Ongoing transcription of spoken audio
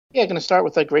Yeah, going to start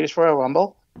with the Greatest Royal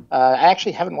Rumble. I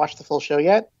actually haven't watched the full show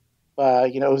yet.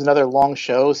 It was another long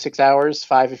show, 6 hours,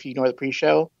 five if you ignore the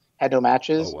pre-show. Had no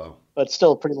Oh matches, wow. but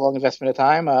still a pretty long investment of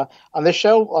time. On this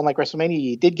show, unlike WrestleMania,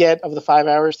 you did get of the 5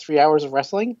 hours, 3 hours of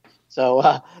wrestling, so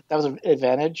that was an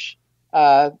advantage.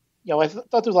 Uh, I thought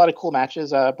there was a lot of cool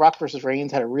matches. Brock versus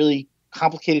Reigns had a really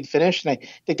complicated finish, and I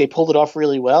think they pulled it off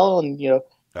really well. And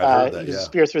I'd heard he that. was a Yeah.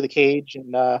 spear through the cage,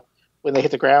 and when they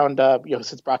hit the ground,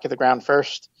 since Brock hit the ground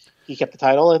first, he kept the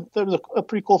title, and it was a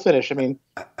pretty cool finish. I mean,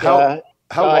 How uh,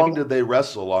 how I long think did they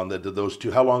wrestle on that? Did those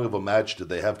two? How long of a match did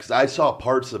they have? Because I saw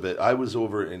parts of it. I was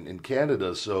over in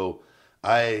Canada, so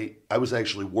I was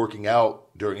actually working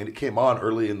out during, and it came on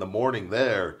early in the morning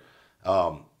there.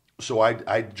 So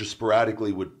I just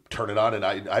sporadically would turn it on, and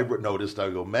I noticed, I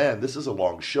go, man, this is a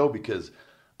long show because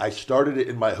I started it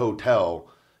in my hotel,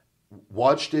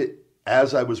 watched it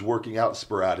as I was working out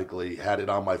sporadically, had it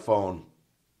on my phone,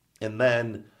 and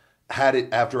then had it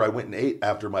after I went and ate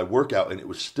after my workout, and it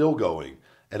was still going.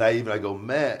 And I go,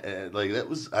 man, and like that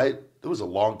was I. It was a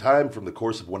long time from the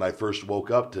course of when I first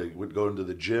woke up to going to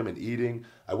the gym and eating.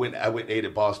 I went and ate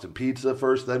at Boston Pizza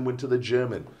first, then went to the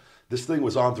gym, and this thing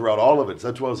was on throughout all of it. So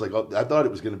that's why I was like, oh, I thought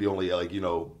it was going to be only like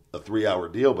a 3 hour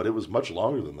deal, but it was much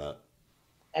longer than that.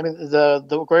 I mean,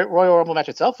 the Great Royal Rumble match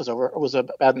itself was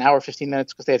about an hour 15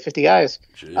 minutes because they had 50 guys.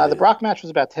 The Jeez. Brock match was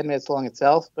about 10 minutes long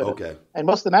itself, Okay. and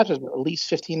most of the matches were at least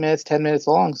 15 minutes, 10 minutes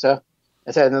long. So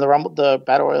I said, and then the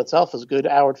battle royal itself was a good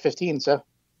hour and 15. So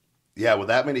Yeah, with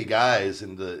that many guys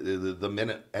and the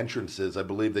minute entrances, I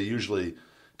believe they usually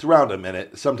it's around a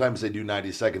minute. Sometimes they do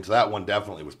 90 seconds. That one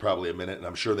definitely was probably a minute, and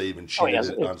I'm sure they even oh cheated yes,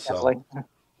 it it's on some, definitely.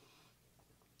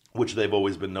 which they've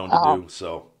always been known to Um, do.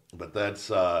 So, but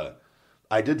that's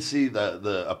I did see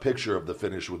the a picture of the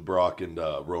finish with Brock and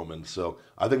Roman. So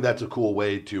I think that's a cool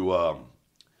way to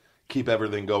keep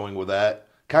everything going with that.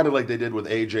 Kind of like they did with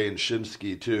AJ and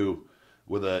Shinsuke too,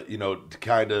 with to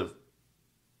kind of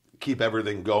keep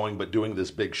everything going, but doing this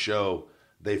big show,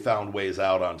 they found ways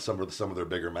out on some of their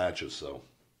bigger matches. So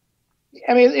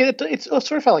I mean, it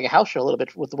sort of felt like a house show a little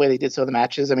bit with the way they did some of the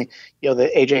matches. I mean, the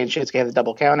AJ and Shinsuke had the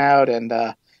double count out, and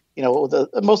the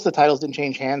most of the titles didn't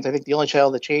change hands. I think the only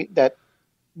title that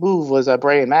move was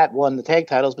Bray and Matt won the tag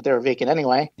titles, but they were vacant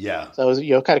anyway. yeah, So it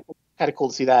was kind of cool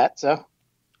to see that. So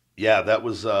yeah, that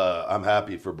was. I'm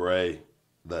happy for Bray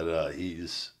that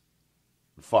he's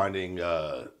finding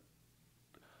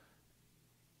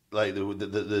like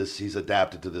this. He's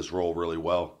adapted to this role really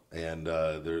well, and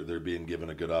they're being given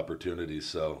a good opportunity.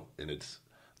 So, and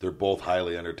they're both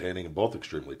highly entertaining and both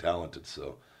extremely talented.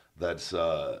 So that's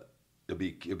it'd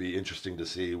be interesting to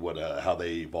see what how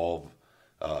they evolve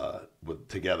with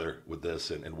together with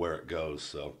this and where it goes.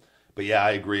 So, but yeah,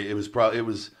 I agree. It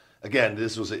was again.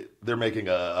 They're making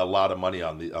a lot of money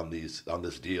on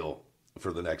this deal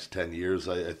for the next 10 years.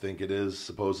 I think it is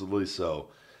supposedly. So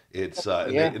it's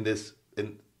yeah, and this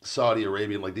in Saudi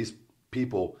Arabia, like these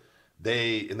people,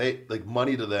 they like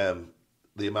money to them.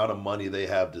 The amount of money they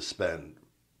have to spend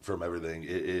from everything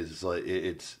is like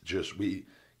it's just we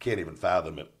can't even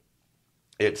fathom it.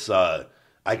 It's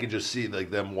I can just see like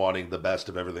them wanting the best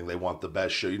of everything. They want the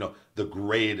best show, the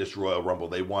greatest Royal Rumble.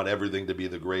 They want everything to be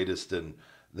the greatest, and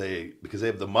they because they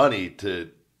have the money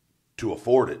to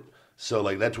afford it. So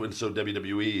like that's when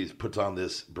WWE puts on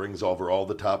this brings over all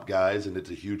the top guys, and it's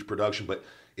a huge production, but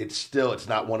it's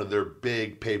not one of their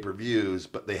big pay per views,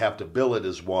 but they have to bill it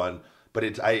as one.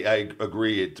 But I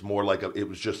agree it's more like it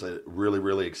was just a really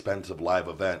really expensive live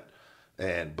event,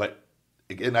 and but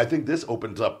again I think this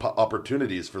opens up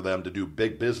opportunities for them to do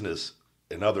big business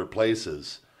in other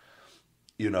places.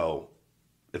 You know,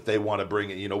 if they want to bring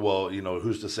it, well,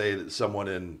 who's to say that someone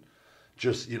in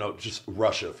just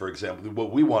Russia, for example. Well,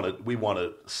 we want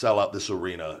to sell out this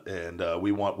arena, and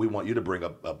we want you to bring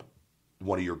up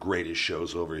one of your greatest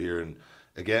shows over here. And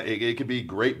again, it could be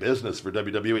great business for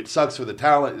WWE. It sucks for the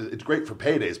talent. It's great for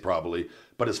paydays probably,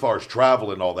 but as far as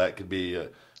travel and all that, could be a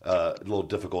little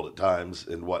difficult at times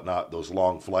and whatnot. Those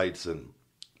long flights and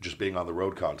just being on the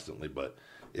road constantly. But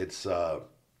it's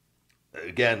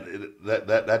again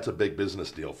that's a big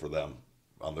business deal for them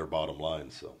on their bottom line.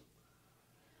 So.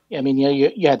 yeah. I mean,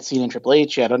 you had Cena and Triple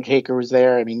H, you had Undertaker was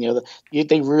there. I mean,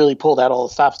 they really pulled out all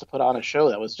the stops to put on a show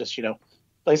that was just like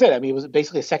I said. I mean, it was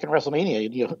basically a second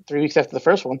WrestleMania. 3 weeks after the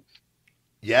first one.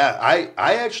 Yeah,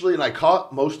 I actually, and I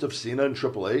caught most of Cena and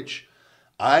Triple H.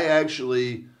 I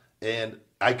actually, and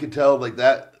I could tell like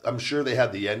that. I'm sure they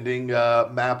had the ending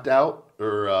mapped out,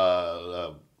 or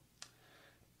uh,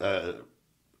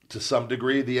 to some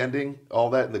degree, the ending, all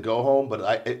that, and the go home.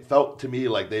 But it felt to me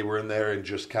like they were in there and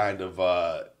just kind of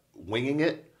winging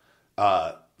it.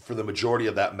 for the majority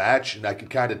of that match, and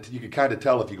you could kind of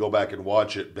tell if you go back and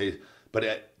watch it.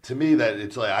 But to me, that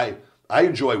it's like I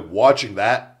enjoy watching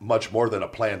that much more than a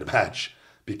planned match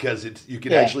because you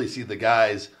can actually see the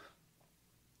guys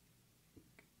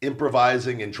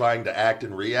improvising and trying to act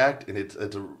and react, and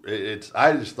it's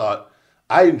I just thought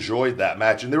I enjoyed that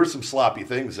match, and there were some sloppy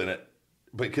things in it,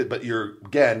 but you're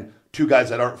again two guys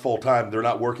that aren't full time, they're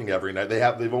not working every night.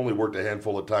 They've only worked a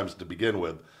handful of times to begin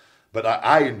with, but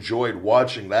I enjoyed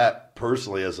watching that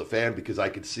personally as a fan because I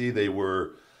could see they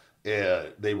were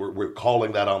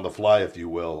calling that on the fly, if you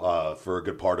will, for a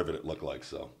good part of it. It looked like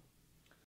so.